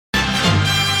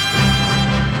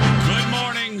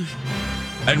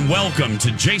And welcome to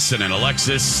Jason and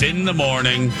Alexis in the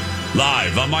Morning,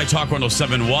 live on My Talk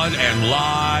 1071 and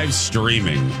live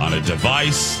streaming on a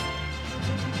device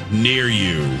near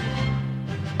you.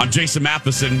 I'm Jason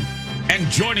Matheson, and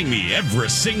joining me every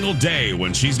single day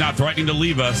when she's not threatening to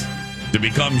leave us to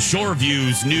become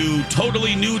Shoreview's new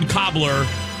totally nude cobbler.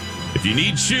 If you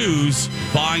need shoes,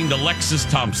 find Alexis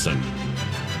Thompson.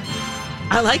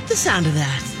 I like the sound of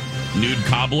that. Nude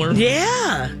cobbler?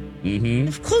 Yeah. Mm-hmm.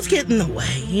 If clothes get in the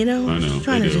way, you know? I know. Just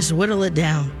trying to just whittle it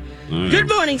down. Good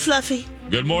morning, Fluffy.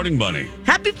 Good morning, Bunny.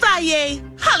 Happy Friday,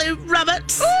 Holly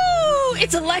Roberts. Ooh,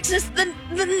 it's Alexis, the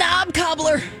knob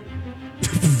cobbler.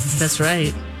 That's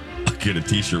right. I'll get a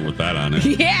t-shirt with that on it.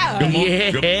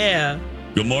 Yeah.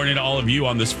 Good morning to all of you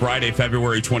on this Friday,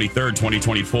 February 23rd,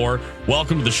 2024.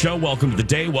 Welcome to the show. Welcome to the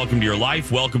day. Welcome to your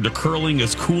life. Welcome to Curling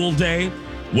is Cool Day.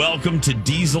 Welcome to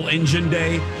Diesel Engine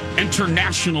Day,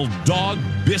 International Dog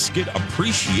Biscuit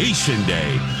Appreciation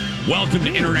Day. Welcome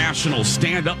to International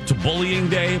Stand Up to Bullying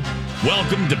Day.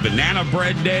 Welcome to Banana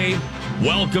Bread Day.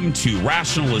 Welcome to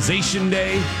Rationalization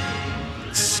Day.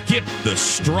 Skip the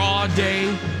Straw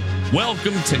Day.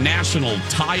 Welcome to National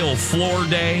Tile Floor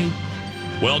Day.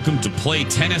 Welcome to Play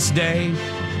Tennis Day.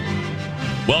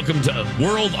 Welcome to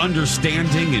World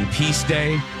Understanding and Peace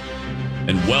Day.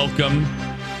 And welcome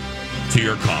to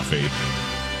your coffee.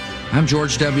 I'm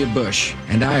George W. Bush,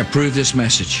 and I approve this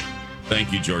message.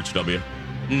 Thank you, George W.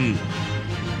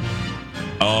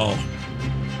 Oh,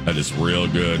 that is real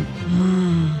good.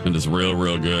 That is real,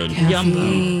 real good.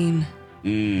 Yum.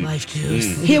 Life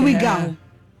juice. Here we go.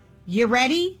 You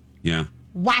ready? Yeah.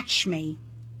 Watch me.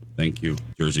 Thank you,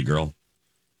 Jersey girl.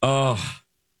 Oh,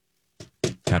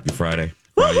 happy Friday.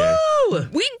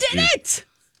 Woohoo! We did it.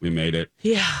 We made it.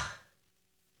 Yeah.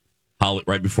 Holly,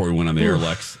 right before we went on the air,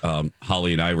 Lex,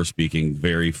 Holly and I were speaking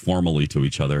very formally to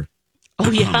each other. Oh,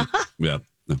 yeah? Yeah.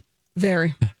 No,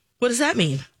 Very. What does that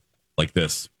mean? like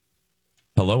this.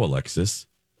 Hello, Alexis.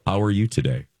 How are you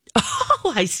today?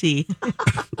 Oh, I see.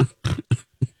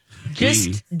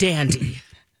 Just dandy.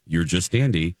 You're just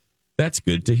dandy. That's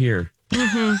good to hear.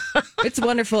 It's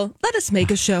wonderful. Let us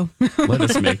make a show. Let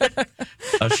us make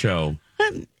a show.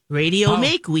 Radio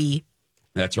make we.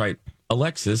 That's right.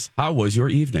 Alexis, how was your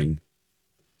evening?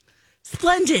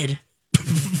 Splendid.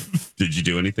 Did you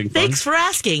do anything fun? Thanks for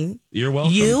asking. You're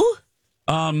welcome. You?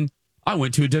 I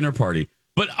went to a dinner party.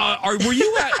 But are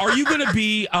you going to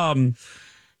be are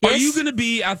you going to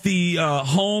be at the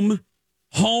home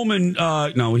and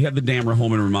no, we had the Dammer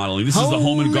home and remodeling. This is the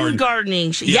home and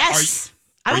gardening. Yeah, Yes.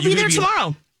 I will be there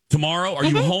tomorrow. Tomorrow? Are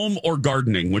you home or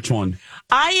gardening? Which one?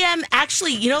 I am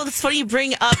actually, it's funny you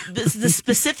bring up the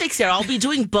specifics here. I'll be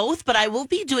doing both, but I will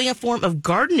be doing a form of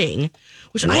gardening,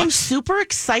 which I am super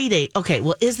excited. Okay,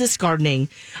 well, is this gardening?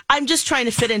 I'm just trying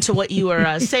to fit into what you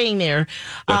are saying there.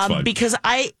 That's fine. Because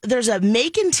there's a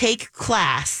make and take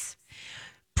class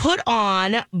put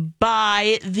on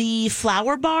by the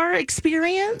Flower Bar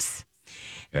Experience.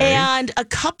 Okay. And a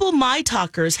couple My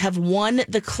Talkers have won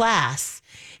the class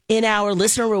in our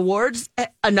listener rewards.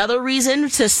 Another reason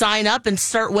to sign up and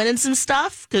start winning some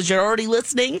stuff because you're already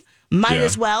listening. Might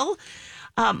as well.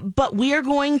 But we are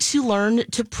going to learn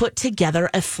to put together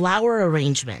a flower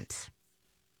arrangement.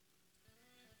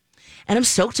 And I'm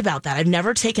stoked about that. I've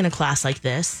never taken a class like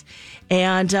this.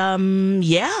 And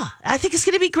I think it's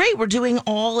going to be great. We're doing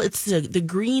it's the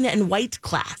green and white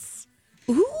class.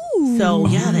 Ooh. So,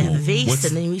 they have a vase,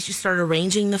 and then we should start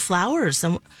arranging the flowers.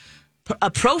 A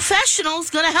professional's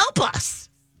going to help us.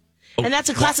 And that's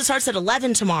a class that starts at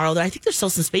 11 tomorrow. I think there's still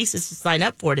some spaces to sign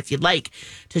up for it if you'd like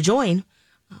to join.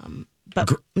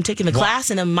 But I'm taking the class,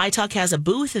 and then My Talk has a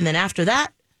booth, and then after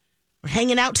that, we're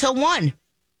hanging out till 1.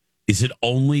 Is it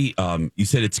only, you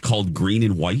said it's called green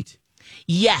and white?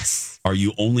 Yes. Are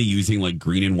you only using like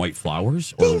green and white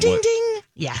flowers? Ding, ding, ding.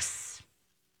 Yes.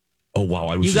 Oh, wow.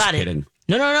 I was just kidding.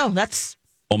 No. That's...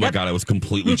 Oh, my God. I was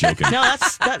completely joking. No,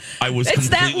 that's... I was It's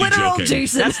that completely literal, joking.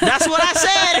 Jason. That's what I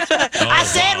said. I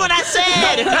said what I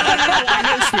said. No, I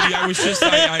know, sweetie. I was just...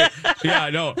 I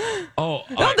know. Oh,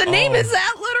 No, the name is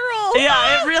that literal.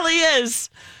 Yeah, it really is.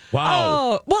 Wow.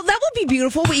 Oh, well, that would be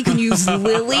beautiful, but you can use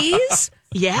lilies.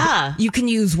 Yeah. You can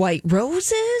use white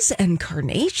roses and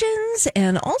carnations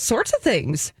and all sorts of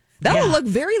things. That will look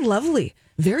very lovely,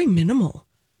 very minimal.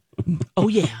 Oh,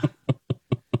 yeah.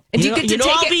 And do you get to take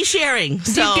I'll it? be sharing.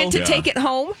 Do you get to take it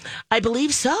home? I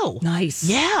believe so. Nice.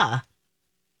 Yeah.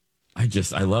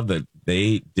 I love that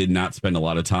they did not spend a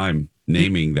lot of time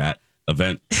naming that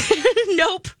event.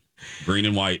 Nope. Green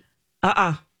and white.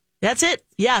 That's it.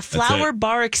 Yeah, Flower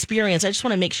Bar Experience. I just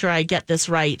want to make sure I get this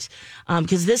right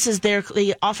because this is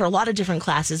they offer a lot of different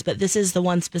classes, but this is the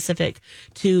one specific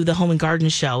to the Home and Garden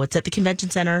Show. It's at the Convention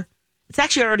Center. It's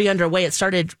actually already underway. It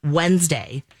started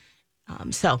Wednesday.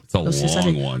 It's a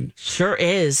long one. Sure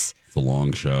is. It's a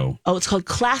long show. Oh, it's called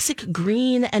Classic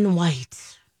Green and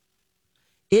White.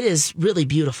 It is really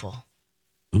beautiful.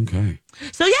 Okay.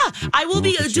 So, yeah, I will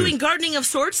be doing gardening of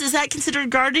sorts. Is that considered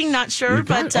gardening? Not sure,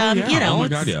 but, you know. Oh, my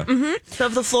God, yeah. It's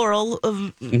of the floral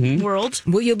world.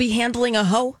 Will you be handling a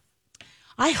hoe?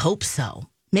 I hope so.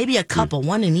 Maybe a couple,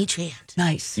 one in each hand.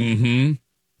 Nice. Mm-hmm.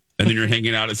 And then you're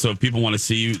hanging out. So if people want to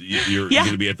see you, you're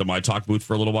going to be at the My Talk booth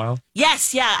for a little while?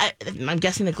 Yes, yeah. I'm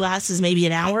guessing the class is maybe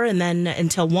an hour and then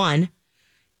until 1.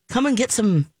 Come and get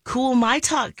some cool My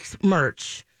Talk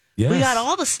merch. Yes. We got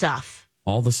all the stuff.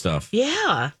 All the stuff.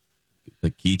 Yeah.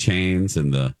 The keychains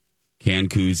and the can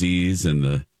koozies and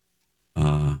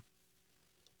the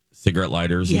cigarette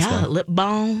lighters and stuff. Lip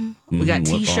balm. We got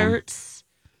T-shirts.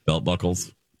 Belt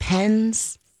buckles.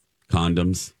 Pens.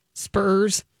 Condoms.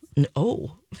 Spurs.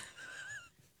 Oh.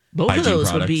 Both hygiene of those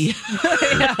products. would be.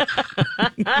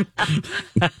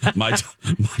 my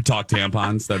Talk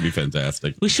tampons. That'd be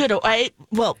fantastic. We should. Hey,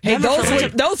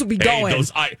 those would be going.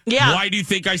 Why do you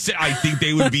think I said? I think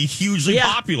they would be hugely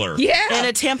popular. Yeah. And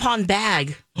a tampon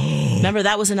bag. Remember,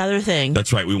 that was another thing.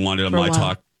 That's right. We wanted a My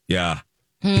Talk. Yeah.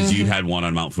 Because you had one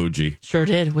on Mount Fuji. Sure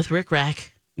did, with Rick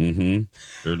Rack. Mm-hmm.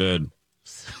 Sure did.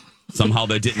 Somehow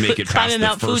that didn't make it past the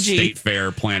first state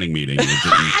fair planning meeting.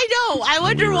 I know. I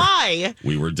wonder why.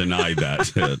 We were denied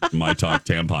that My Talk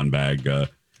tampon bag.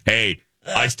 Hey,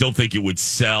 I still think it would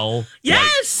sell like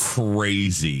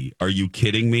crazy. Are you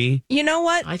kidding me? You know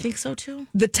what? I think so, too.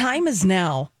 The time is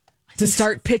now to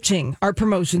start pitching our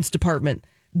promotions department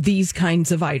these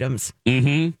kinds of items.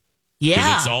 Mm-hmm.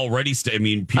 Yeah. It's already,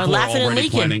 people are already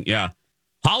planning. Yeah.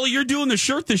 Holly, you're doing the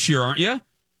shirt this year, aren't you?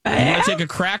 You want to take a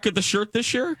crack at the shirt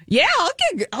this year? Yeah,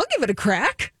 I'll give it a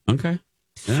crack. Okay.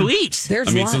 Yeah. Sweet.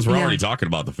 Since we're already talking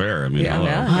about the fair,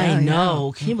 I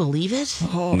know. Can you believe it?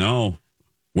 Oh. No.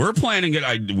 We're planning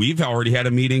it. We've already had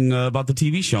a meeting about the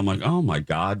TV show. I'm like, oh my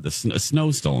God, the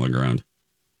snow's still on the ground.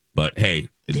 But hey,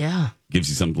 it gives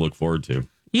you something to look forward to.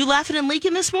 You laughing and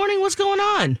leaking this morning? What's going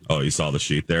on? Oh, you saw the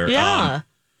sheet there? Yeah.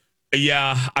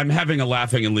 I'm having a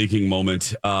laughing and leaking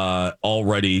moment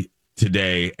already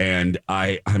today, and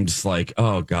I'm just like,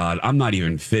 oh God, I'm not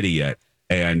even fitty yet,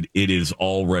 and it's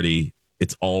already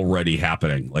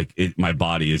happening. Like my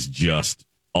body is just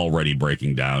already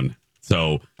breaking down.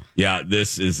 So yeah,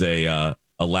 this is a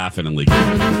laughing and leaking.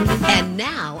 And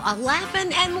now a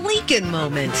laughing and leaking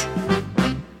moment.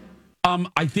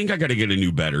 I think I got to get a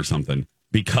new bed or something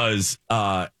because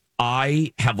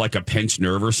I have like a pinched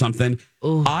nerve or something.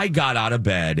 Ooh. I got out of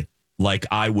bed like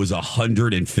I was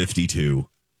 152.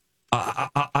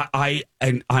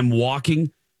 I'm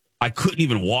walking. I couldn't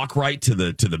even walk right to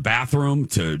the bathroom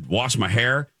to wash my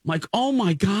hair. I'm like, oh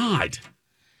my God.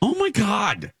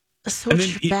 So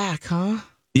it's your back, huh?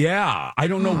 Yeah. I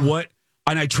don't know what.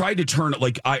 And I tried to turn it,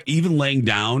 like even laying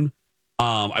down.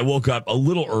 I woke up a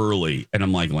little early and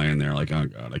I'm like laying there like, oh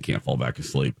God, I can't fall back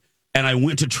asleep. And I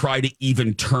went to try to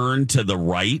even turn to the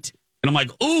right. And I'm like,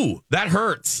 ooh, that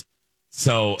hurts.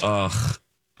 So,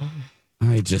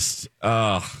 I just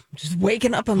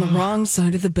waking up on the wrong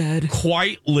side of the bed.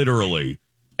 Quite literally.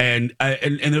 And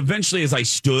eventually as I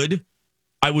stood,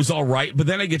 I was all right. But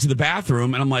then I get to the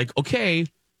bathroom and I'm like, okay,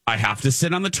 I have to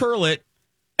sit on the toilet.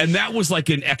 And that was like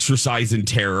an exercise in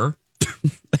terror.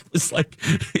 It was like,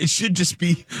 it should just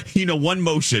be, one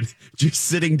motion, just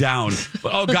sitting down.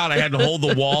 But oh God, I had to hold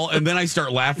the wall. And then I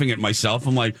start laughing at myself.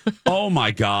 I'm like, oh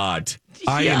my God,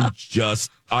 I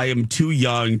am too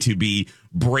young to be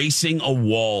bracing a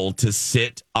wall to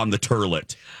sit on the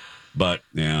toilet. But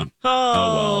yeah.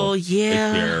 Oh well.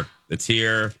 Yeah. It's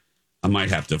here. I might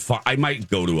have to, I might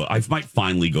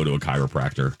finally go to a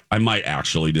chiropractor. I might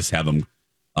actually just have them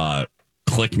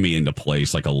click me into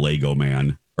place like a Lego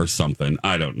man or something.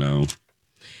 I don't know.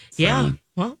 Yeah.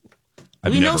 Well,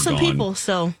 we know some people,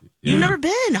 so you've never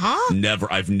been, huh?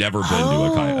 Never. I've never been to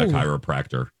a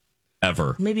chiropractor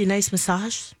ever. Maybe a nice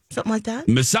massage, something like that.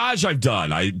 Massage I've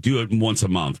done. I do it once a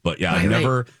month, but yeah, I've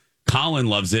never. Colin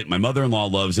loves it. My mother-in-law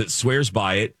loves it, swears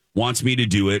by it, wants me to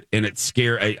do it. And it's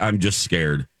scary. I'm just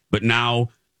scared. But now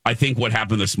I think what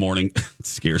happened this morning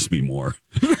scares me more.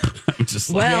 I'm just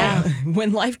like,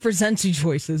 when life presents you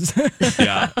choices.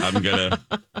 Yeah, I'm gonna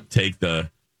take the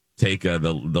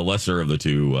lesser of the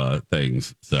two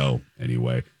things. So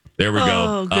anyway, there we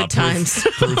go. Good times.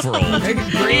 Proof we're old.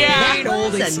 Great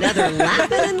old. Another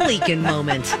laughing and leaking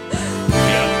moment.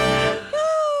 Yeah.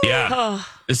 Yeah.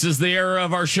 This is the era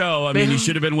of our show. I mean, you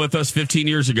should have been with us 15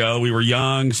 years ago. We were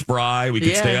young, spry. We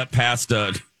could stay up past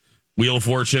Wheel of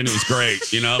Fortune. It was great,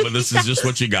 but this is just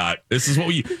what you got. This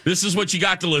is what you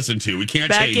got to listen to. We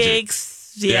can't change it.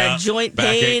 Backaches, joint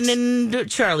pain, and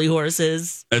Charlie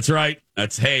horses. That's right.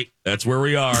 That's where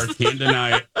we are. Can't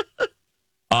deny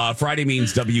it. Friday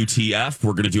means WTF.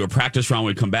 We're going to do a practice round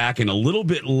when we come back. And a little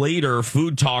bit later,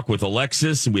 food talk with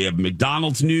Alexis. We have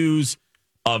McDonald's news,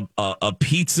 a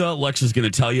pizza Alexis is going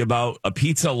to tell you about, a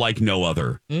pizza like no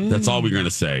other. That's all we're going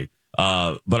to say.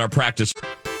 But our practice...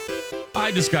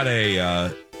 I just got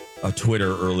a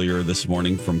Twitter earlier this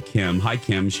morning from Kim. Hi,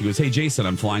 Kim. She goes, hey, Jason,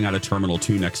 I'm flying out of Terminal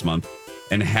 2 next month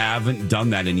and haven't done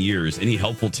that in years. Any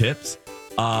helpful tips?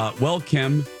 Well,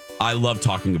 Kim, I love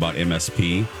talking about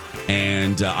MSP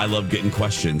and I love getting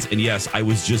questions. And yes, I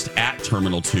was just at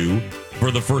Terminal 2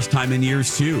 for the first time in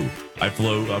years, too. I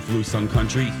flew Sun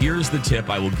Country. Here's the tip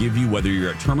I will give you whether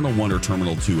you're at Terminal 1 or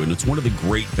Terminal 2. And it's one of the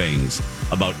great things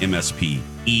about MSP,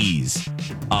 ease.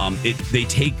 They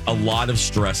take a lot of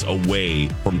stress away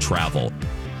from travel.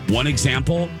 One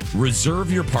example,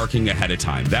 reserve your parking ahead of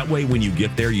time. That way, when you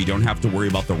get there, you don't have to worry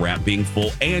about the ramp being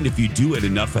full. And if you do it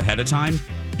enough ahead of time,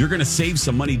 you're going to save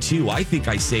some money, too. I think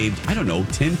I saved, $10,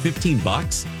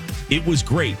 $15. It was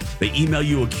great. They email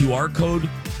you a QR code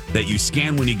that you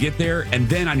scan when you get there. And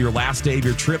then on your last day of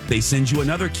your trip, they send you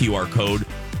another QR code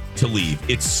to leave.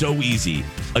 It's so easy.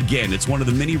 Again, it's one of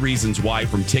the many reasons why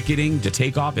from ticketing to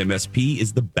takeoff, MSP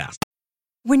is the best.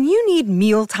 When you need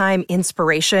mealtime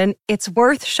inspiration, it's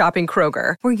worth shopping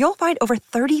Kroger, where you'll find over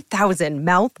 30,000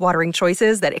 mouth-watering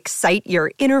choices that excite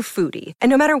your inner foodie. And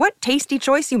no matter what tasty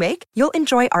choice you make, you'll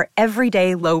enjoy our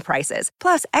everyday low prices,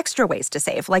 plus extra ways to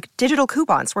save, like digital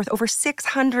coupons worth over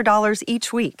 $600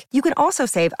 each week. You can also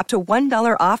save up to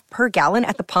 $1 off per gallon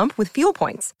at the pump with fuel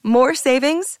points. More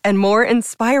savings and more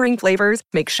inspiring flavors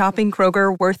make shopping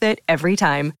Kroger worth it every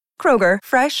time. Kroger,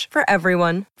 fresh for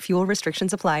everyone. Fuel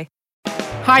restrictions apply.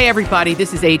 Hi, everybody.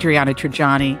 This is Adriana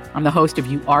Trajani. I'm the host of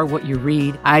You Are What You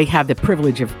Read. I have the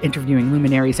privilege of interviewing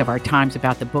luminaries of our times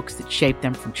about the books that shaped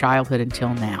them from childhood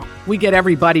until now. We get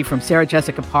everybody from Sarah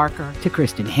Jessica Parker to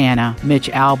Kristen Hanna, Mitch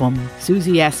Albom,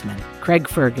 Susie Essman, Craig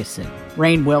Ferguson,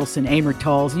 Rainn Wilson, Amor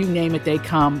Tolls, you name it, they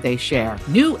come, they share.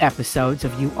 New episodes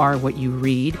of You Are What You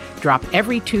Read drop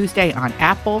every Tuesday on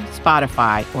Apple,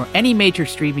 Spotify, or any major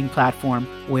streaming platform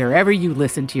wherever you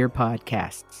listen to your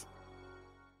podcasts.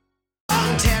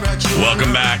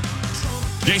 Welcome back.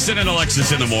 Jason and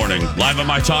Alexis in the morning. Live on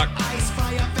My Talk.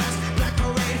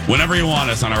 Whenever you want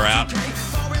us on our app.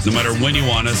 No matter when you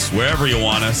want us, wherever you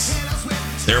want us.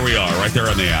 There we are, right there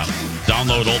on the app.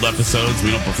 Download old episodes.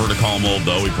 We don't prefer to call them old,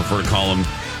 though. We prefer to call them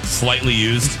slightly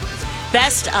used.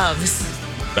 Best ofs.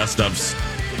 Best ofs.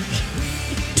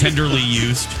 Tenderly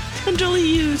used. Tenderly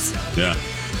used. Yeah.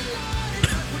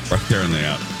 Right there in the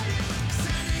app.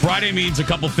 Friday means a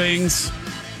couple things.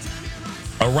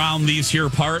 Around these here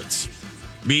parts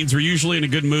means we're usually in a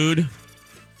good mood.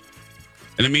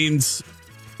 And it means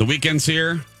the weekend's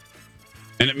here.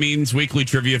 And it means weekly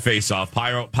Trivia Face-Off,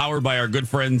 powered by our good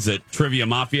friends at Trivia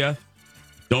Mafia.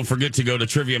 Don't forget to go to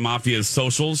Trivia Mafia's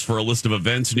socials for a list of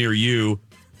events near you.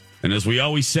 And as we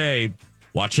always say,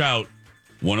 watch out.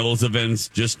 One of those events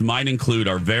just might include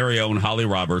our very own Holly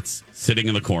Roberts sitting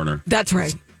in the corner. That's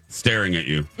right. Staring at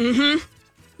you.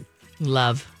 Mm-hmm.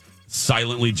 Love.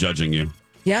 Silently judging you.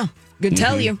 Yeah, good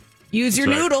tell you. Use your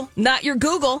That's right. noodle, not your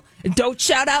Google. And don't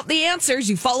shout out the answers.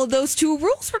 You follow those two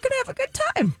rules, we're going to have a good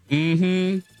time.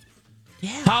 Mm-hmm.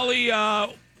 Yeah. Holly,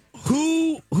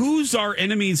 who's our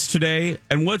enemies today,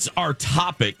 and what's our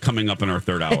topic coming up in our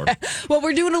third hour? Well,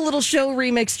 we're doing a little show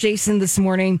remix, Jason, this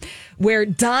morning, where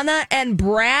Donna and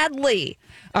Bradley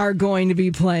are going to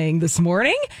be playing this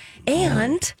morning.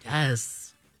 And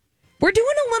Yes. we're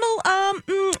doing a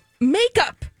little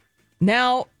makeup.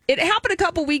 Now, it happened a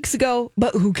couple weeks ago,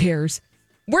 but who cares?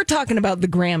 We're talking about the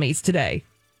Grammys today.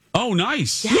 Oh,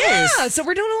 nice. Yes. Yeah, so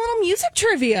we're doing a little music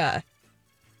trivia.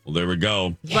 Well, there we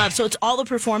go. Love. So it's all the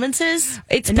performances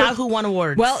It's and not who won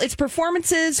awards. Well, it's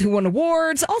performances, who won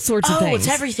awards, all sorts of things.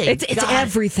 It's everything. It's Got it.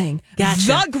 everything.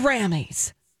 Gotcha. The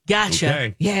Grammys. Gotcha.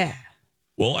 Okay. Yeah.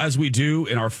 Well, as we do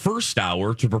in our first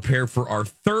hour, to prepare for our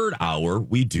third hour,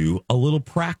 we do a little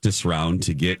practice round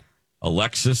to get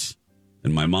Alexis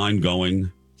and my mind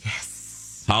going.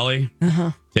 Yes. Holly,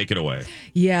 take it away.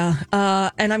 Yeah.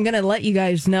 And I'm going to let you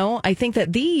guys know, I think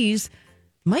that these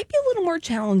might be a little more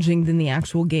challenging than the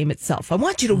actual game itself. I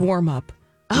want you to warm up.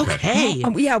 Okay.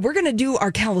 Yeah, we're going to do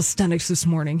our calisthenics this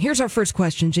morning. Here's our first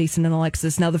question, Jason and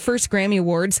Alexis. Now, the first Grammy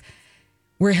Awards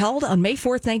were held on May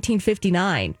 4th,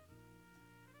 1959.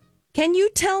 Can you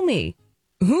tell me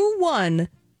who won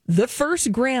the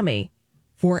first Grammy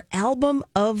for Album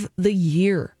of the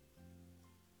Year?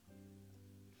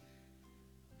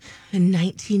 In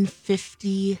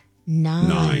 1959.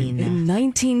 In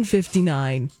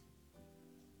 1959.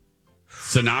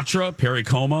 Sinatra, Perry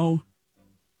Como.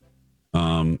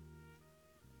 I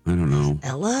don't know.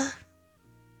 Ella?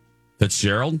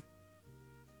 Fitzgerald?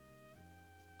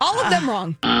 All of them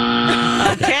wrong.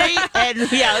 Okay, and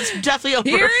it's definitely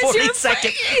over 40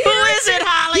 seconds. Who is it,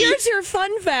 Holly? Here's your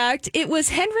fun fact. It was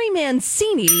Henry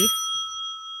Mancini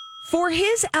for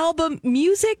his album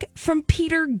Music from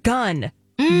Peter Gunn,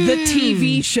 the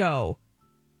TV show.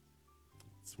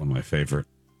 It's one of my favorite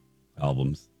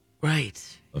albums Right.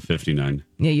 of 59.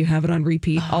 Yeah, you have it on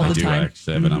repeat all the time. I do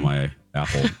actually have it on my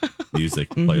Apple Music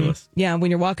playlist. Yeah, when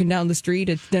you're walking down the street,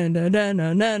 it's dun dun dun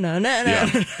dun dun dun dun.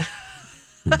 Yeah.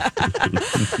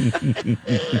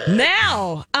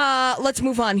 Now, let's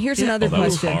move on. Here's another that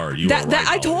was question. hard. You were right,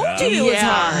 I told Holly. you it was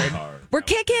Yeah. hard. We're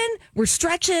kicking, we're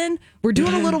stretching, we're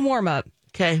doing a little warm up.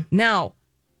 Okay. Now,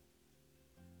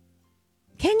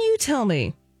 can you tell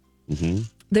me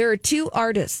there are two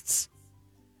artists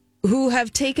who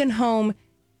have taken home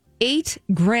 8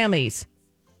 Grammys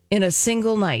in a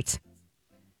single night?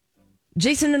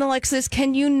 Jason and Alexis,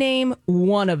 can you name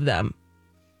one of them?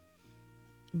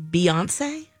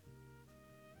 Beyonce?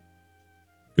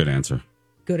 Good answer.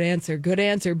 Good answer. Good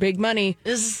answer. Big money.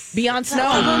 Is Beyonce,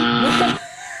 no.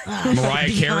 Mariah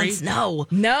Carey? Beyonce, no.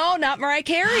 No, not Mariah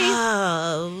Carey.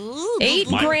 8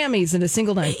 Grammys in a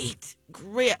single night.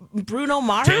 Bruno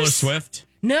Mars? Taylor Swift?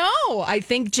 No, I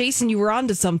think, Jason, you were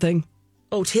onto something.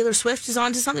 Oh, Taylor Swift is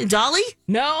onto something. Dolly?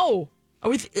 No. Are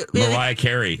we? Mariah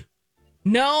Carey?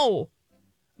 No.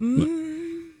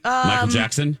 Michael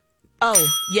Jackson? Oh,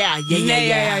 yeah.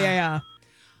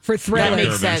 For Thriller. That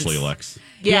makes eventually, sense. Lex.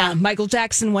 Yeah, Michael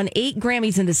Jackson won 8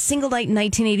 Grammys in a single night in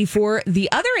 1984.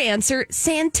 The other answer,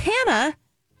 Santana,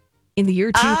 in the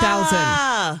year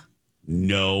 2000.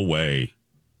 No way.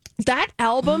 That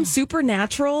album,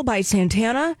 Supernatural by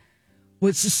Santana,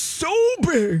 was so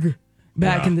big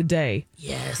back in the day.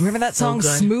 Yes. Remember that so song,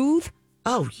 good. Smooth?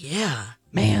 Oh, yeah.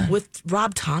 Man. With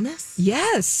Rob Thomas?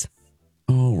 Yes.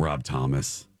 Oh, Rob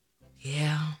Thomas.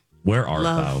 Yeah. Where art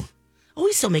Love. thou? Oh,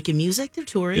 he's still making music. They're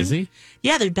touring. Is he?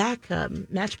 Yeah, they're back.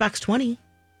 Matchbox 20.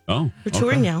 Oh. They're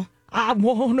touring now. I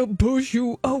want to push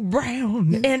you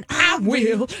around, and I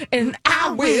will, and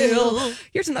I will.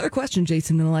 Here's another question,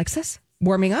 Jason and Alexis.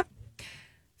 Warming up.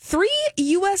 3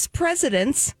 U.S.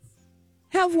 presidents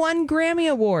have won Grammy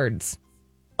Awards.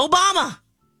 Obama.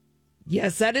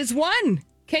 Yes, that is one.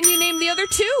 Can you name the other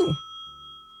 2?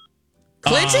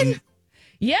 Clinton?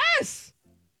 Yes.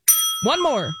 One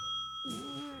more.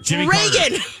 Jimmy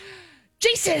Reagan. Carter.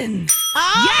 Jason.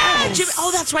 Yes. Jimmy,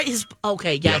 that's right.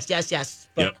 Okay. Yes.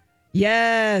 Yep.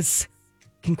 Yes.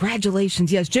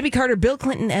 Congratulations. Yes, Jimmy Carter, Bill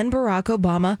Clinton, and Barack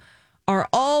Obama are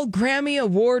all Grammy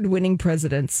Award-winning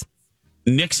presidents.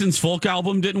 Nixon's folk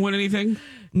album didn't win anything?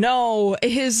 No,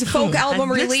 his folk album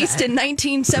missed released that. in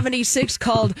 1976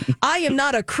 called I Am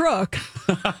Not a Crook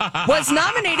was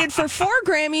nominated for 4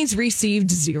 Grammys,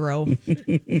 received 0.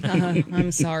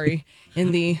 I'm sorry.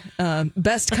 In the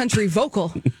best country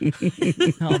vocal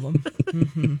album.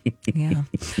 Yeah.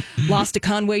 Lost to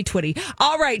Conway Twitty.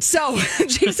 All right, so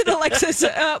Jason Alexis,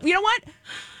 you know what?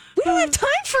 We don't have time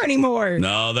for any more.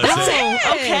 No, that's it.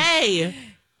 Okay.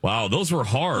 Wow, those were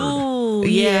hard. Oh,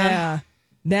 Yeah.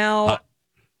 Now, it'll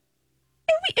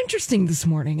be interesting this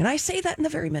morning, and I say that in the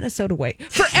very Minnesota way.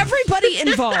 For everybody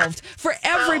involved. For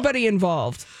everybody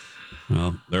involved.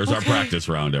 Well, there's our practice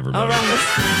round, everybody.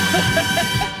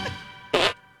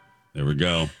 There we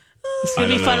go. It's going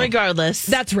to be fun regardless.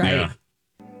 That's right.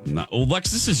 Yeah. Well,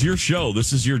 Lex, this is your show.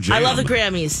 This is your jam. I love the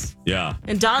Grammys. Yeah.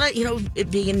 And Donna,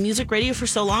 it being in music radio for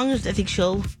so long, I think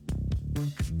she'll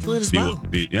do it as well.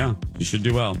 Yeah, you should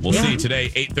do well. We'll see you today,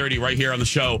 8:30, right here on the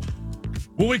show.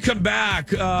 When we come back,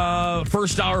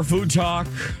 first hour food talk.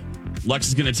 Lex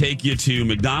is going to take you to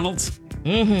McDonald's.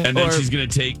 And then she's going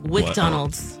to take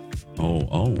WcDonald's.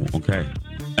 Oh, okay.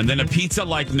 And then a pizza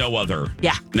like no other.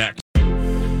 Yeah. Next.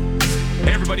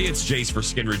 Hey, everybody, it's Jace for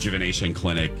Skin Rejuvenation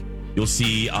Clinic. You'll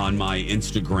see on my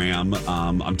Instagram,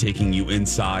 I'm taking you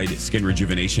inside Skin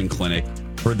Rejuvenation Clinic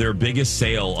for their biggest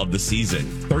sale of the season,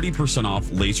 30%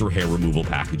 off laser hair removal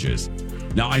packages.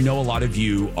 Now, I know a lot of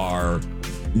you are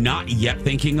not yet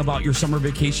thinking about your summer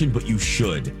vacation, but you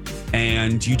should.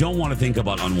 And you don't want to think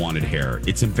about unwanted hair.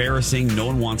 It's embarrassing. No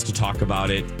one wants to talk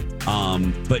about it.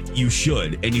 But you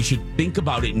should. And you should think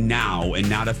about it now and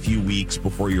not a few weeks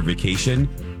before your vacation,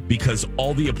 because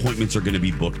all the appointments are going to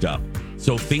be booked up.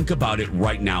 So think about it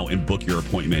right now and book your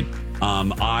appointment.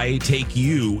 I take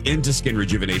you into Skin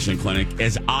Rejuvenation Clinic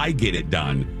as I get it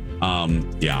done.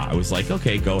 Yeah, I was like,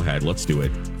 okay, go ahead. Let's do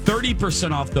it.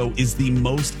 30% off, though, is the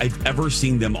most I've ever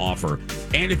seen them offer.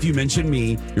 And if you mention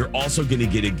me, you're also going to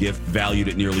get a gift valued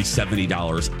at nearly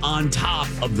 $70 on top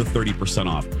of the 30%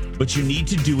 off. But you need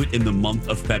to do it in the month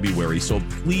of February. So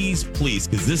please,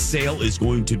 because this sale is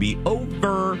going to be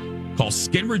over. Call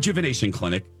Skin Rejuvenation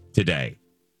Clinic today.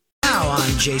 Now on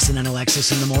Jason and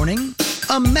Alexis in the morning,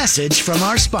 a message from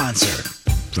our sponsor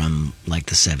from like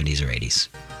the 70s or 80s.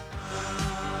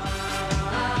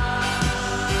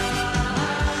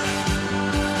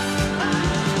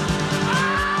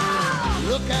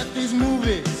 Look at these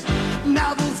movies,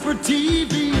 novels for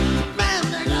TV. Man,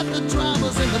 they got the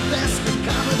dramas and the best in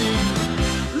comedy.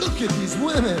 Look at these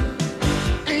women,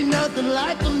 ain't nothing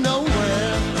like them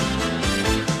nowhere.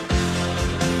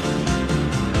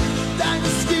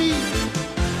 Dynasty,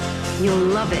 you'll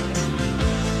love it.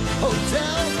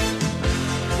 Hotel,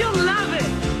 you'll love it.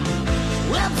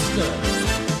 Webster,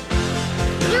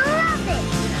 you'll love it.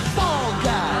 Fall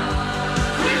Guy.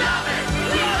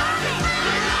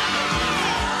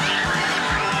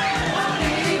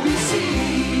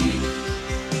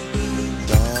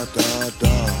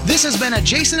 This has been a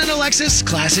Jason and Alexis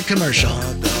classic commercial.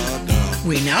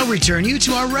 We now return you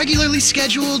to our regularly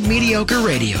scheduled mediocre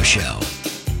radio show.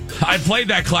 I played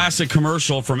that classic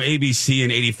commercial from ABC in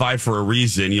 85 for a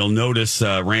reason. You'll notice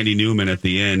Randy Newman at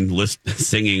the end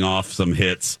singing off some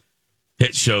hit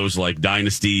shows like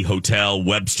Dynasty, Hotel,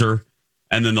 Webster.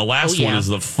 And then the last one is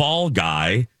The Fall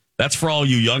Guy. That's for all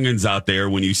you youngins out there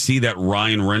when you see that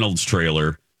Ryan Reynolds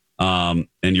trailer and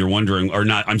you're wondering, or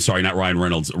not, I'm sorry, not Ryan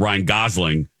Reynolds, Ryan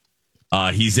Gosling.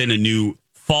 He's in a new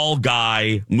Fall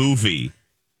Guy movie.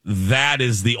 That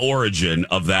is the origin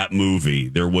of that movie.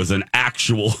 There was an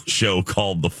actual show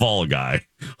called The Fall Guy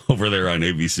over there on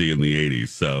ABC in the 80s.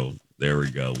 So there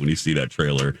we go. When you see that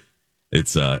trailer,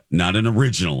 it's not an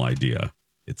original idea.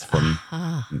 It's from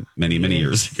many, many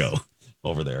years ago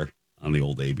over there on the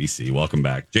old ABC. Welcome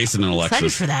back. Jason and Alexis.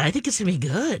 Excited for that. I think it's going to be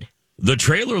good. The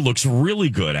trailer looks really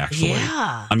good, actually.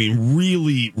 Yeah. I mean,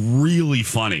 really, really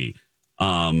funny.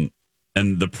 And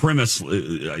the premise,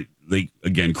 they,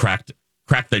 again, cracked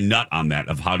the nut on that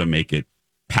of how to make it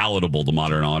palatable to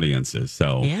modern audiences.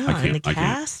 So and the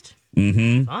cast.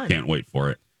 Can't wait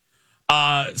for it.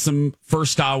 Some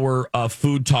first hour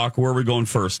food talk. Where are we going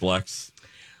first, Lex?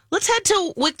 Let's head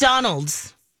to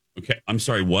McDonald's. Okay. I'm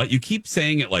sorry, what? You keep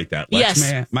saying it like that. Lex,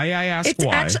 yes. May I ask it's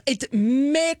why? It's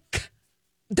McDonald's.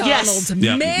 Yes.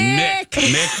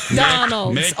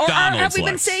 McDonald's. Or have we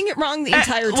been saying it wrong the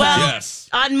entire time? Well, yes.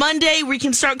 On Monday, we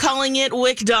can start calling it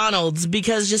WcDonald's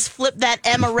because just flip that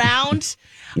M around.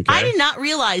 Okay. I did not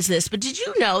realize this, but did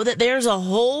you know that there's a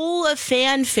whole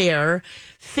fanfare,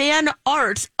 fan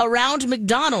art around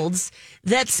McDonald's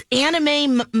that's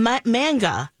anime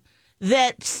manga,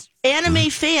 that anime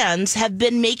fans have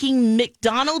been making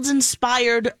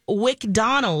McDonald's-inspired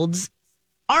WcDonald's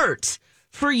art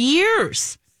for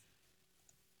years.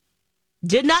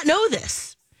 Did not know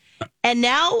this. And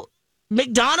now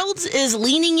McDonald's is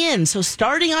leaning in. So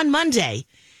starting on Monday,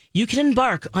 you can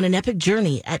embark on an epic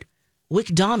journey at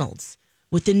WcDonald's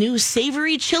with the new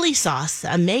savory chili sauce,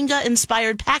 a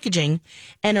manga-inspired packaging,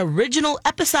 and original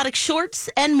episodic shorts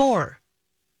and more.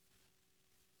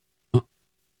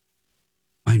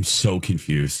 I'm so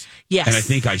confused. Yes. And I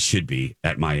think I should be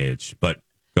at my age, but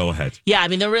go ahead. Yeah, I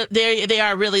mean, they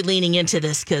are really leaning into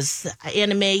this because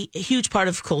anime, a huge part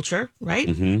of culture, right?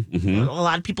 A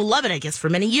lot of people love it, I guess, for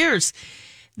many years.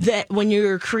 That when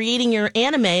you're creating your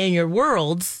anime and your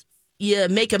worlds, you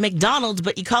make a McDonald's,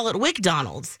 but you call it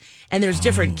WcDonald's. And there's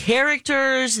different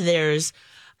characters, there's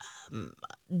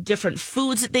different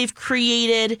foods that they've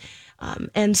created.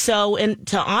 And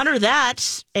to honor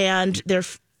that and their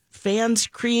fans'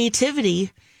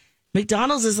 creativity,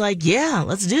 McDonald's is like, yeah,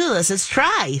 let's do this. Let's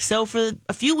try. So for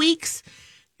a few weeks,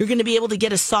 you're going to be able to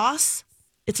get a sauce.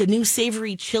 It's a new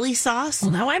savory chili sauce.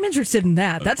 Well, now I'm interested in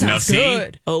that. That sounds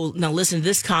good. Oh, now listen to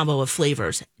this combo of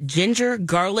flavors. Ginger,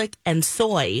 garlic, and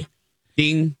soy.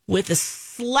 Ding. With a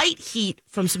slight heat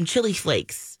from some chili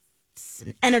flakes. It's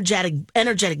an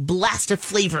energetic blast of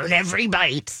flavor in every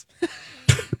bite.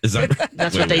 Is that,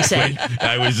 that's what they say.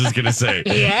 I was just going to say.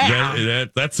 Yeah.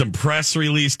 That's some press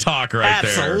release talk right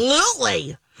there.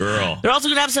 Absolutely. Girl. They're also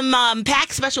going to have some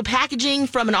special packaging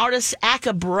from an artist,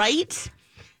 Aka Bright,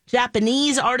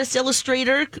 Japanese artist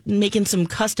illustrator, making some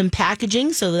custom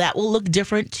packaging. So that will look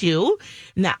different too.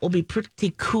 And that will be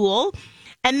pretty cool.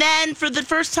 And then for the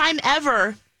first time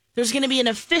ever, there's going to be an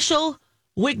official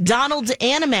WcDonald's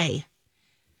anime.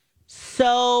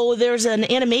 So there's an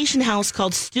animation house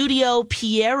called Studio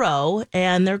Piero,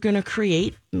 and they're going to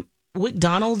create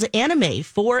WcDonald's anime,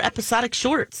 4 episodic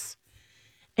shorts.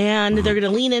 And they're going to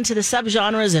lean into the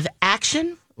subgenres of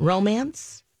action,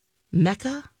 romance,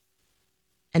 mecha,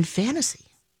 and fantasy.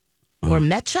 Or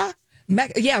mecha?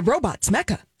 Yeah, robots,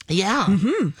 mecha. Yeah.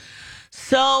 Mm-hmm.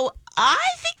 So I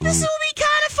think this will be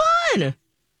kind of fun.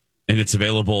 And it's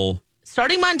available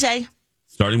starting Monday.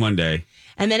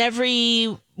 And then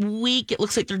every week, it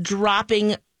looks like they're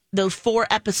dropping those 4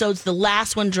 episodes. The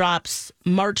last one drops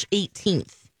March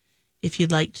 18th, if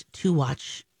you'd like to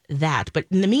watch that. But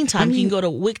in the meantime, you can go to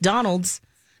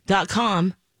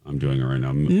WcDonald's.com. I'm doing it right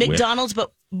now. McDonald's,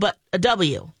 but a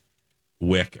W.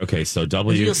 Wick. Okay, so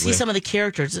W. You'll see some of the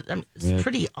characters. It's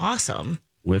pretty awesome.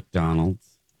 WcDonald's.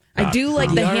 I do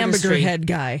like the hamburger head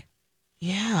guy.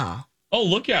 Yeah. Oh,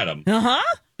 look at him.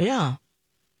 Uh-huh. Yeah.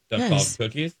 Stuffed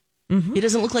cookies? Mm-hmm. He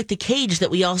doesn't look like the cage that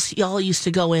we all used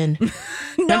to go in.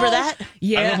 Remember that?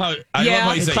 Yeah. I love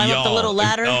how you say climb up the little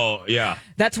ladder. Oh, yeah.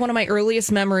 That's one of my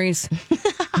earliest memories.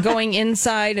 Going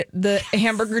inside the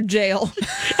hamburger jail.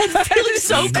 And feeling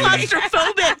so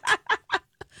claustrophobic.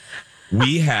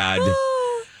 We had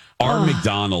our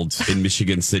McDonald's in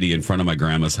Michigan City in front of my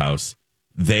grandma's house.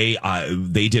 They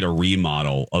did a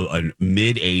remodel, a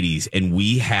mid 80s, and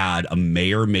we had a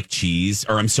Mayor McCheese,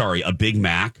 a Big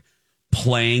Mac,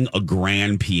 playing a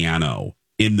grand piano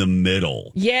in the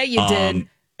middle. Yeah, you did.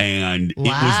 And it was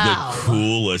the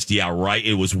coolest. Yeah, right.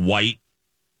 It was white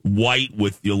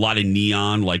with a lot of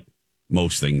neon, like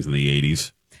most things in the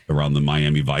 80s around the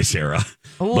Miami Vice era.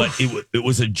 Ooh. But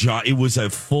it was a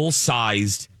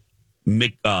full-sized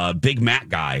Big Mac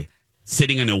guy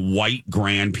sitting in a white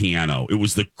grand piano. It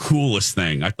was the coolest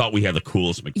thing. I thought we had the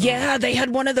coolest McDonald's. Yeah, they had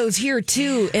one of those here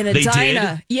too in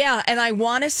Edina. Did? Yeah, and I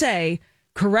want to say,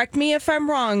 correct me if I'm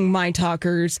wrong, my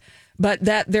talkers, but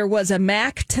that there was a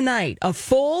Mac Tonight, a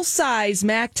full-size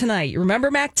Mac Tonight. You remember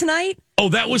Mac Tonight? Oh,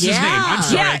 that was his name. I'm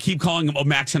sorry. I keep calling him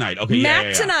Mac Tonight. Okay,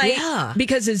 Mac Tonight,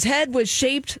 because his head was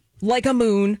shaped like a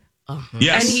moon. Uh-huh.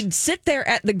 Yes. And he'd sit there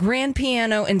at the grand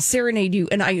piano and serenade you.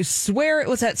 And I swear it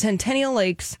was at Centennial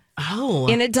Lakes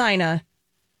in Edina.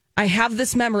 I have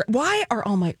this memory. Why are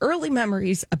all my early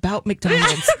memories about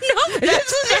McDonald's? No,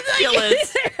 that's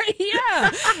ridiculous.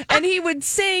 Yeah. And he would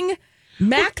sing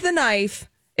Mac the Knife,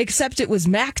 except it was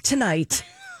Mac Tonight.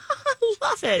 I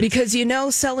love it. Because,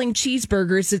 selling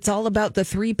cheeseburgers, it's all about the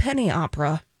 3-penny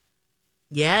opera.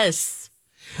 Yes.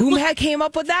 Who came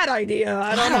up with that idea?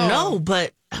 I don't know.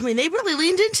 But I mean, they really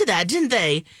leaned into that, didn't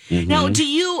they? Mm-hmm. Now, do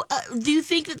you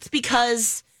think it's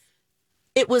because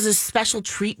it was a special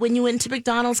treat when you went to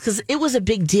McDonald's? Because it was a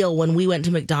big deal when we went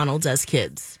to McDonald's as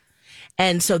kids,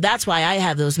 and so that's why I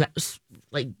have those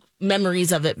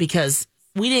memories of it, because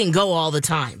we didn't go all the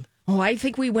time. Oh, I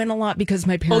think we went a lot because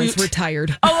my parents were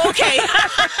tired. Oh, okay.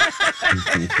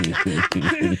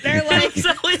 They're like,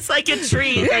 so it's like a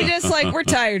treat. They're just like, we're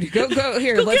tired. Go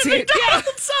here. Go let's get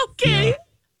McDonald's. Okay.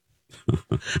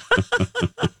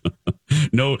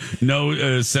 No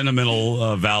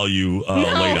sentimental value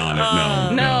laid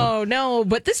on it. No.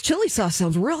 But this chili sauce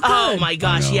sounds real good. Oh my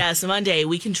gosh, yes. Monday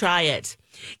we can try it.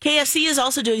 KFC is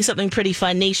also doing something pretty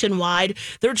fun nationwide.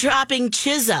 They're dropping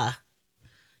Chizza.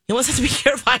 You almost have to be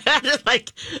careful. I had to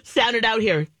sound it out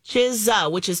here.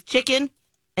 Chizza, which is chicken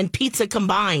and pizza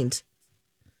combined.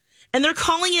 And they're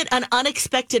calling it an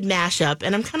unexpected mashup.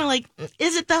 And I'm kind of like,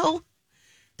 is it though?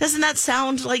 Doesn't that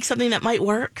sound like something that might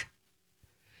work?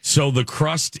 So the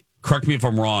crust, correct me if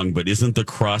I'm wrong, but isn't the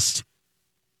crust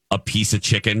a piece of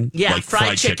chicken? Yeah, like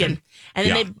fried chicken. And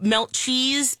then they melt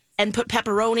cheese and put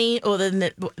pepperoni. Oh,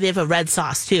 then they have a red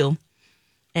sauce too.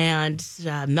 And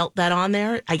melt that on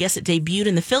there. I guess it debuted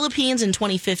in the Philippines in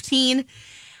 2015.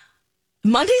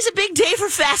 Monday's a big day for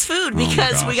fast food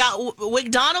because we got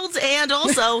McDonald's and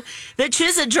also the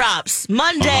Chizza drops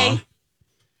Monday.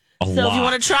 Uh-huh. So if you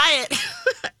want to try it,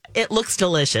 it looks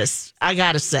delicious. I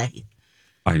got to say.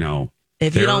 I know.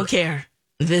 If you don't care,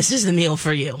 this is the meal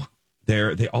for you.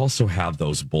 They also have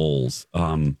those bowls.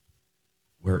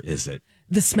 Where is it?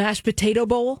 The smashed potato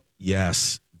bowl?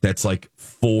 Yes. That's like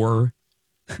 4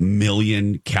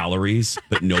 million calories,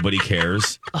 but nobody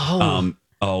cares.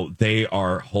 They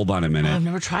are. Hold on a minute. I've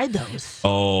never tried those.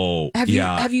 Have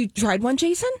you tried one,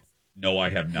 Jason? No, I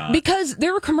have not. Because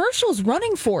there were commercials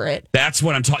running for it. That's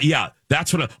what I'm talking. Yeah,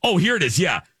 that's what. Here it is.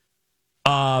 Yeah.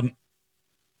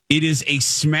 It is a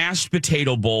smashed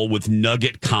potato bowl with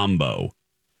nugget combo.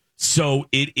 So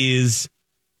it is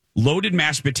loaded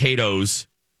mashed potatoes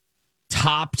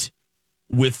topped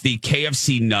with the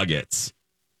KFC nuggets.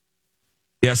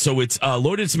 Yeah, so it's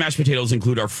loaded smashed potatoes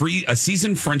include our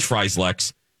seasoned French fries,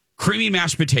 Lex, creamy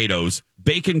mashed potatoes,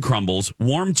 bacon crumbles,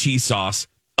 warm cheese sauce,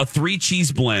 a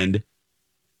 3-cheese blend,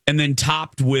 and then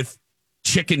topped with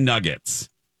chicken nuggets.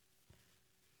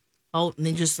 Oh, and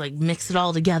then just like mix it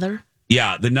all together?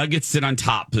 Yeah, the nuggets sit on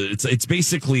top. It's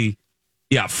basically,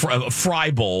 a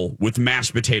fry bowl with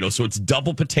mashed potatoes. So it's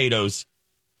double potatoes,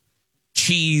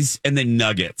 cheese, and then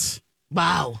nuggets.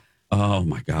 Wow. Oh,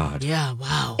 my God. Yeah,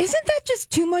 wow. Isn't that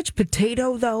just too much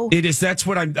potato, though? It is. That's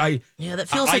what Yeah, that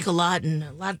feels like a lot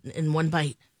in one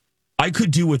bite. I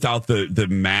could do without the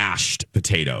mashed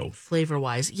potato.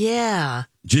 Flavor-wise, yeah.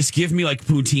 Just give me like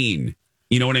poutine.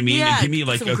 You know what I mean? Yeah, and give me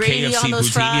like a KFC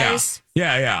poutine. fries.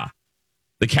 Yeah.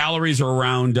 The calories are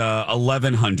around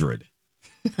 1,100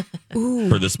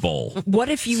 for this bowl. What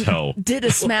if you did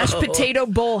a smashed potato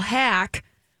bowl hack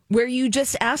where you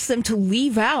just asked them to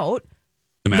leave out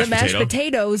the mashed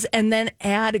potatoes and then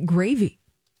add gravy?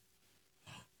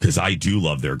 Because I do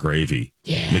love their gravy.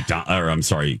 Yeah.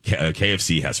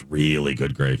 KFC has really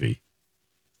good gravy.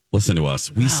 Listen to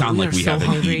us. We sound like we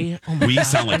haven't eaten. We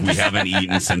sound like we haven't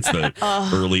eaten since the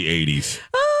early 80s.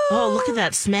 Oh, look at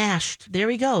that. Smashed. There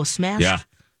we go. Smashed. Yeah.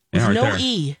 With Right no there.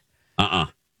 E.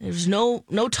 There's no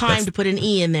time That's- to put an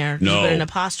E in there. No. You put an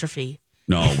apostrophe.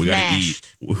 No, we got to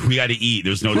Mashed. eat. We got to eat.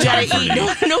 There's no We time gotta for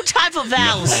eat. you. No time for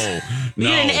vowels. No. You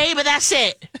need an A, but that's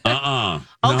it.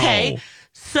 Okay. No.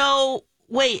 So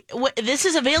wait, this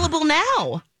is available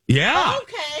now. Yeah.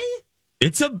 Okay.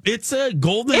 It's a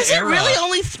golden Is era. it really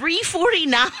only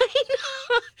 $3.49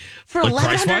 for Like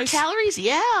 1,100 price-wise? calories?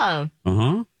 Yeah.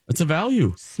 It's a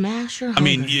value. Smasher. I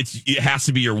mean, it has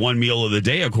to be your one meal of the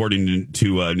day according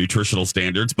to nutritional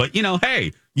standards. But,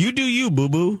 hey, you do you,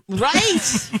 boo-boo.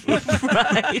 Right.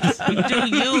 Right. You do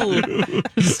you.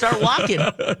 Start walking.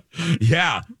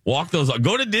 Yeah. Walk those.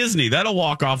 Go to Disney. That'll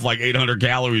walk off like 800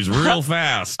 calories real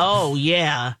fast. Oh,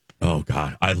 yeah. Oh,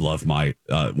 God. I love my,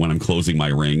 when I'm closing my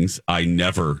rings, I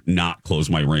never not close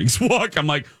my rings. Walk. I'm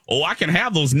like, I can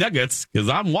have those nuggets because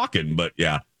I'm walking. But,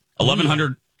 yeah,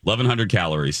 1,100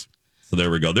 calories. So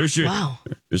there we go. There's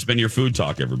been your food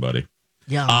talk, everybody.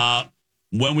 Yeah.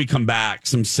 When we come back,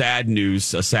 some sad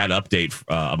news, a sad update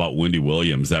about Wendy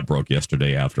Williams that broke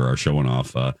yesterday after our showing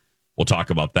off. We'll talk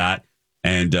about that.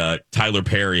 And Tyler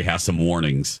Perry has some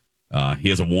warnings. He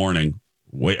has a warning,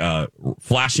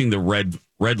 flashing the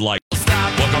red light.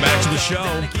 Welcome back to the show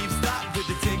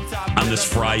on this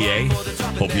Friday.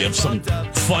 Hope you have some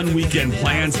fun weekend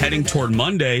plans heading toward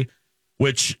Monday,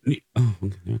 which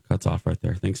cuts off right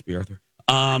there. Thanks, B. Arthur.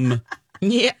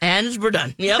 Yeah, and we're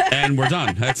done. Yep. And we're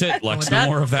done. That's it, Lex. No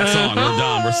more of that song. We're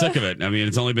done. We're sick of it. I mean,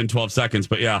 it's only been 12 seconds,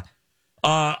 but yeah.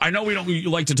 I know we don't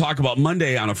like to talk about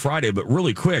Monday on a Friday, but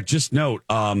really quick, just note,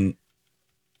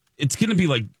 it's going to be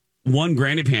like one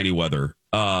granny panty weather.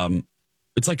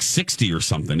 It's like 60 or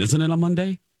something, isn't it, on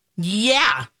Monday?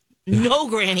 Yeah. No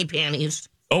granny panties.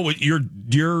 Oh,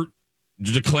 you're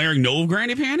declaring no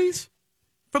granny panties?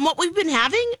 From what we've been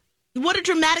having? What a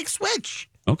dramatic switch.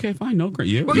 Okay, fine. No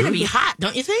granny. We're going to be hot,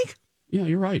 don't you think? Yeah,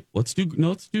 you're right. Let's do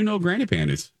no granny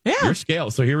panties. Yeah. Your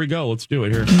scale. So here we go. Let's do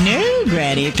it here. No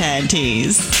granny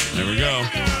panties. There we go.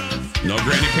 No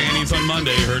granny panties on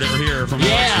Monday. You heard it here from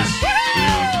Alexis.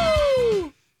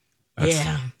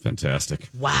 Yeah. Fantastic.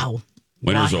 Wow.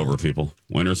 Winter's over, people.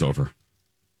 Winter's over.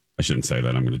 I shouldn't say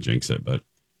that. I'm going to jinx it, but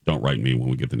don't write me when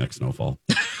we get the next snowfall.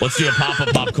 Let's do a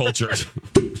pop culture.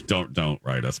 Don't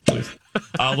write us, please.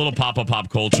 A little pop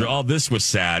culture. Oh, this was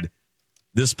sad.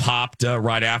 This popped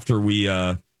right after we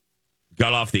got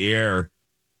off the air.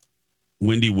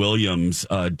 Wendy Williams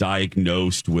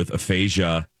diagnosed with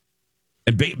aphasia,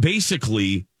 and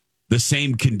basically the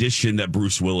same condition that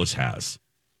Bruce Willis has.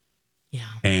 Yeah.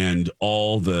 And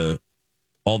all the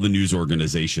news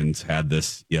organizations had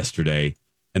this yesterday,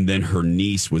 and then her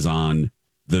niece was on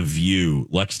The View.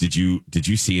 Lex, did you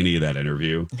see any of that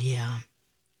interview? Yeah.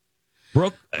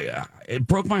 It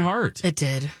broke my heart. It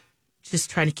did. Just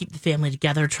trying to keep the family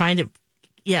together, trying to,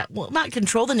 not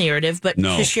control the narrative, but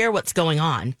to share what's going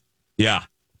on. Yeah.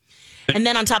 And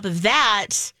then on top of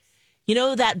that,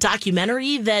 that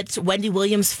documentary that Wendy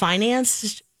Williams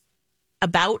financed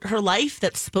about her life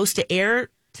that's supposed to air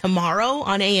tomorrow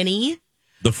on A&E?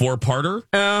 The 4-parter?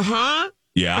 Uh-huh.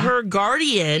 Yeah. Her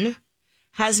guardian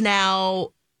has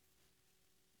now,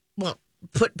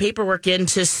 put paperwork in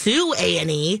to sue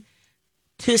A&E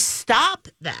to stop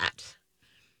that.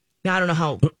 Now, I don't know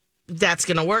how that's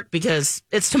going to work because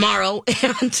it's tomorrow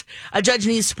and a judge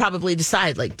needs to probably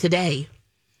decide today.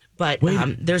 But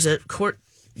there's a court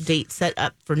date set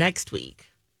up for next week.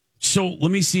 So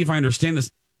let me see if I understand this.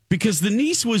 Because the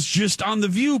niece was just on The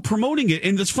View promoting it,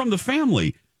 and it's from the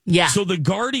family. Yeah. So the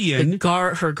guardian...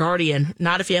 her guardian,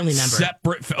 not a family member.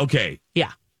 Separate... Okay.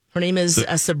 Yeah. Her name is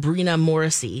Sabrina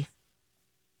Morrissey.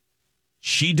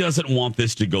 She doesn't want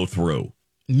this to go through.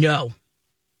 No.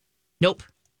 Nope.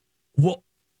 Well...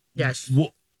 Yes.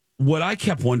 what I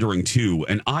kept wondering too,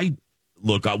 and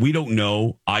we don't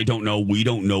know. I don't know. We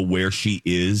don't know where she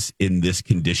is in this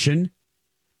condition.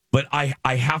 But I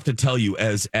have to tell you,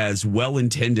 as well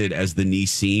intended as the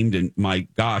niece seemed, and my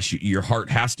gosh, your heart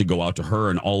has to go out to her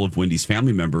and all of Wendy's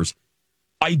family members.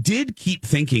 I did keep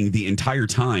thinking the entire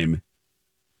time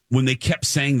when they kept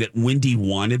saying that Wendy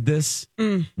wanted this.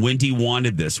 Wendy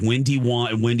wanted this.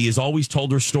 Wendy has always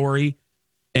told her story,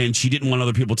 and she didn't want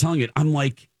other people telling it. I'm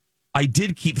like, I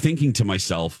did keep thinking to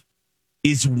myself,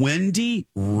 is Wendy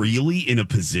really in a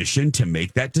position to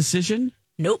make that decision?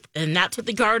 Nope. And that's what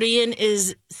The Guardian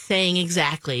is saying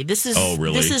exactly. This is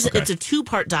really? It's a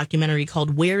 2-part documentary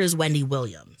called Where is Wendy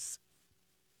Williams?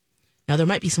 Now, there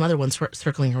might be some other ones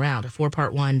circling around, a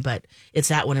 4-part one, but it's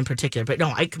that one in particular. But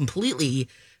no, I completely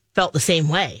felt the same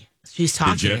way. She's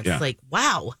talking. It's like,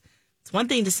 wow. It's one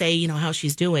thing to say, how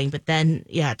she's doing, but then,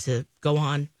 to go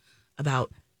on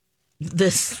about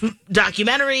this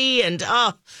documentary and,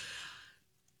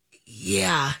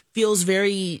 feels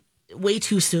way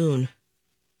too soon.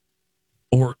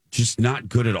 Or just not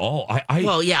good at all.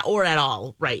 Or at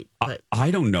all, right. But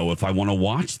I don't know if I want to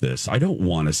watch this. I don't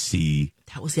want to see.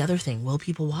 That was the other thing. Will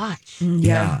people watch?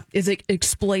 Yeah. Is it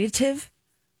exploitative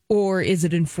or is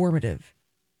it informative?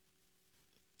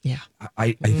 Yeah.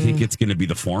 I think it's going to be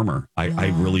the former.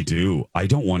 I really do. I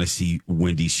don't want to see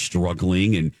Wendy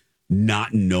struggling and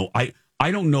not know. I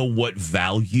don't know what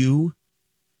value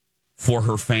for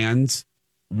her fans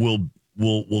will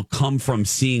come from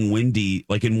seeing Wendy,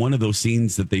 like in one of those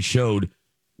scenes that they showed,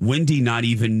 Wendy not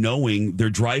even knowing they're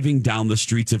driving down the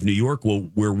streets of New York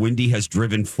where Wendy has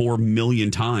driven 4 million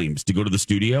times to go to the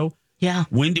studio. Yeah.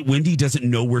 Wendy doesn't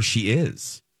know where she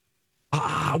is.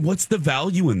 What's the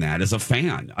value in that as a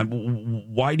fan?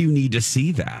 Why do you need to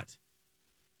see that?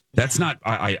 That's not,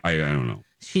 I don't know.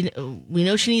 We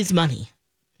know she needs money.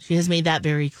 She has made that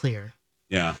very clear.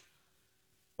 Yeah.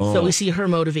 So we see her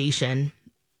motivation.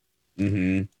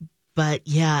 Mm-hmm. But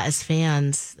as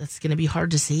fans, that's going to be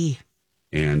hard to see.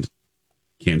 And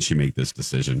can she make this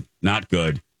decision? Not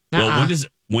good. Well,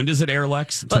 when does it air,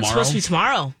 Lex? Tomorrow? It's supposed to be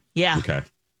tomorrow. Yeah. Okay.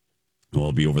 Well,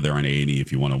 I'll be over there on A&E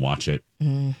if you want to watch it.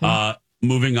 Mm-hmm.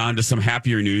 Moving on to some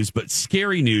happier news, but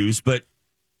scary news. But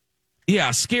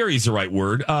scary is the right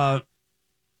word.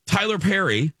 Tyler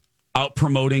Perry out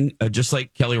promoting, just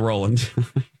like Kelly Rowland.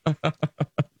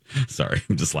 Sorry,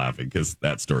 I'm just laughing because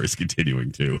that story is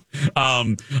continuing too.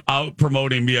 Out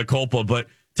promoting Mea Culpa, but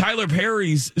Tyler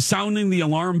Perry's sounding the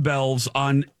alarm bells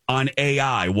on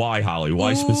AI. Why, Holly?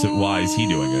 Why is he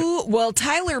doing it? Well,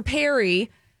 Tyler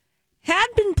Perry had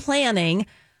been planning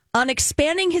on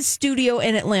expanding his studio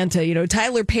in Atlanta.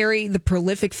 Tyler Perry, the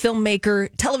prolific filmmaker,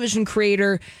 television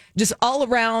creator, just all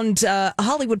around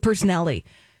Hollywood personality.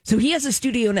 So he has a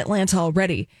studio in Atlanta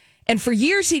already. And for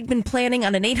years, he'd been planning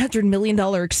on an $800 million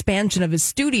expansion of his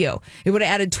studio. It would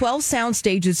have added 12 sound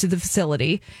stages to the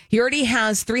facility. He already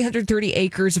has 330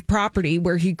 acres of property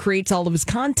where he creates all of his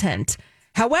content.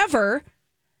 However,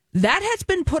 that has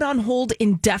been put on hold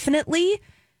indefinitely.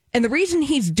 And the reason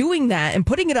he's doing that and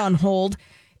putting it on hold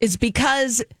is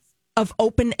because of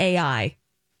OpenAI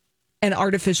and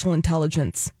artificial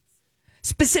intelligence.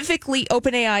 Specifically,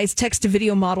 OpenAI's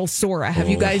text-to-video model, Sora. Have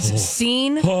you guys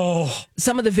seen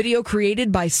some of the video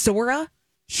created by Sora?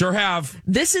 Sure have.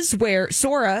 This is where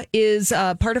Sora is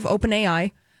part of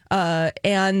OpenAI.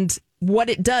 And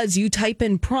what it does, you type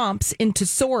in prompts into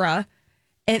Sora,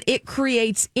 and it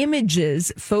creates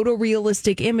images,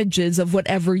 photorealistic images of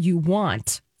whatever you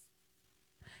want.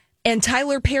 And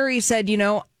Tyler Perry said,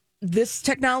 this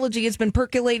technology has been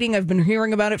percolating. I've been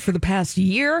hearing about it for the past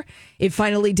year. It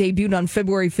finally debuted on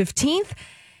February 15th,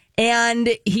 and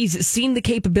he's seen the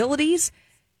capabilities.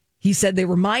 He said they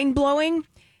were mind-blowing,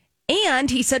 and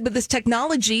he said with this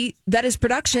technology that his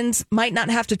productions might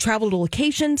not have to travel to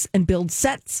locations and build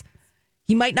sets.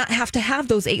 He might not have to have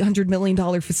those $800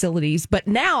 million facilities. But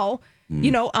now,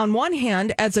 on one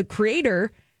hand, as a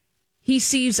creator, he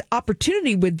sees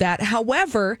opportunity with that.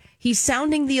 However, he's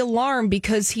sounding the alarm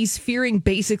because he's fearing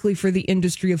basically for the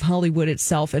industry of Hollywood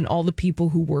itself and all the people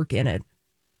who work in it.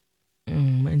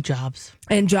 And jobs.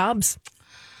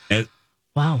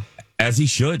 Wow. As he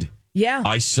should. Yeah.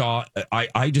 I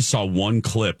just saw one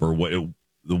clip, or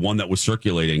the one that was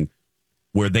circulating,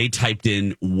 where they typed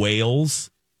in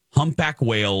humpback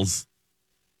whales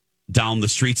down the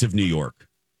streets of New York.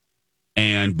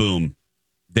 And boom.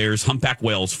 There's humpback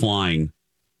whales flying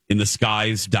in the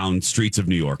skies down streets of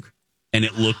New York. And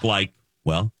it looked like,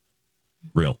 real.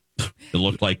 It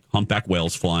looked like humpback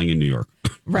whales flying in New York.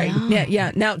 Right.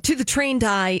 Yeah. Now, to the trained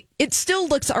eye, it still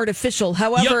looks artificial.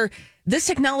 However, This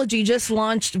technology just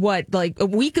launched, like a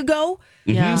week ago?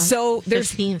 Yeah. So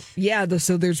there's 15th.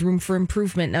 So there's room for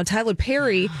improvement. Now, Tyler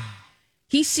Perry,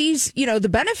 he sees, the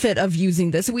benefit of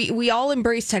using this. We all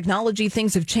embrace technology.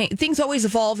 Things have changed. Things always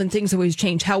evolve and things always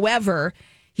change. However,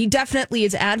 he definitely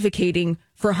is advocating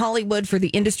for Hollywood, for the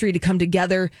industry to come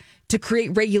together to create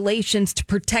regulations to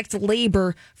protect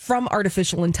labor from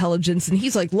artificial intelligence. And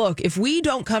he's like, look, if we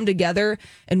don't come together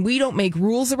and we don't make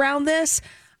rules around this,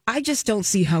 I just don't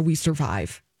see how we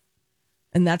survive.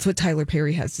 And that's what Tyler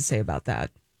Perry has to say about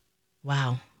that.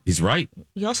 Wow. He's right.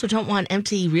 You also don't want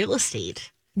empty real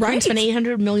estate. Right. You spend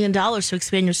 $800 million to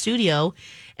expand your studio,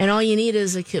 and all you need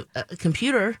is a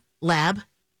computer lab,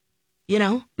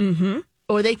 Mm-hmm.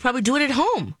 Or they probably do it at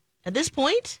home at this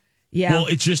point. Yeah. Well,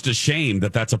 it's just a shame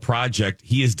that that's a project.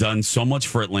 He has done so much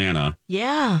for Atlanta.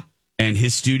 Yeah. And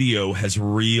his studio has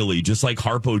really, just like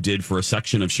Harpo did for a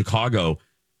section of Chicago,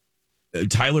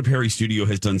 Tyler Perry's studio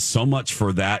has done so much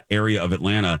for that area of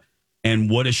Atlanta. And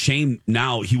what a shame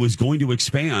now he was going to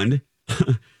expand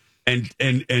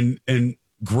and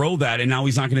grow that. And now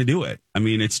he's not going to do it. I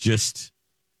mean, it's just,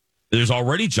 there's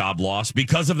already job loss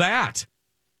because of that.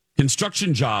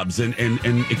 Construction jobs and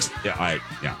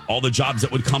all the jobs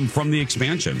that would come from the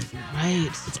expansion. Right.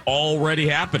 It's already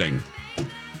happening.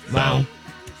 Wow. So,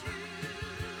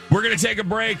 we're going to take a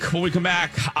break. When we come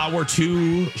back, hour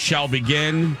 2 shall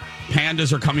begin.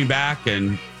 Pandas are coming back,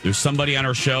 and there's somebody on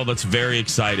our show that's very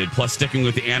excited. Plus, sticking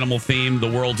with the animal theme,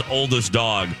 the world's oldest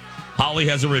dog. Holly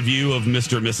has a review of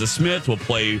Mr. and Mrs. Smith. We'll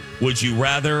play Would You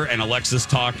Rather, and Alexis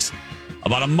talks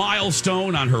about a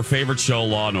milestone on her favorite show,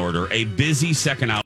 Law & Order. A busy second hour.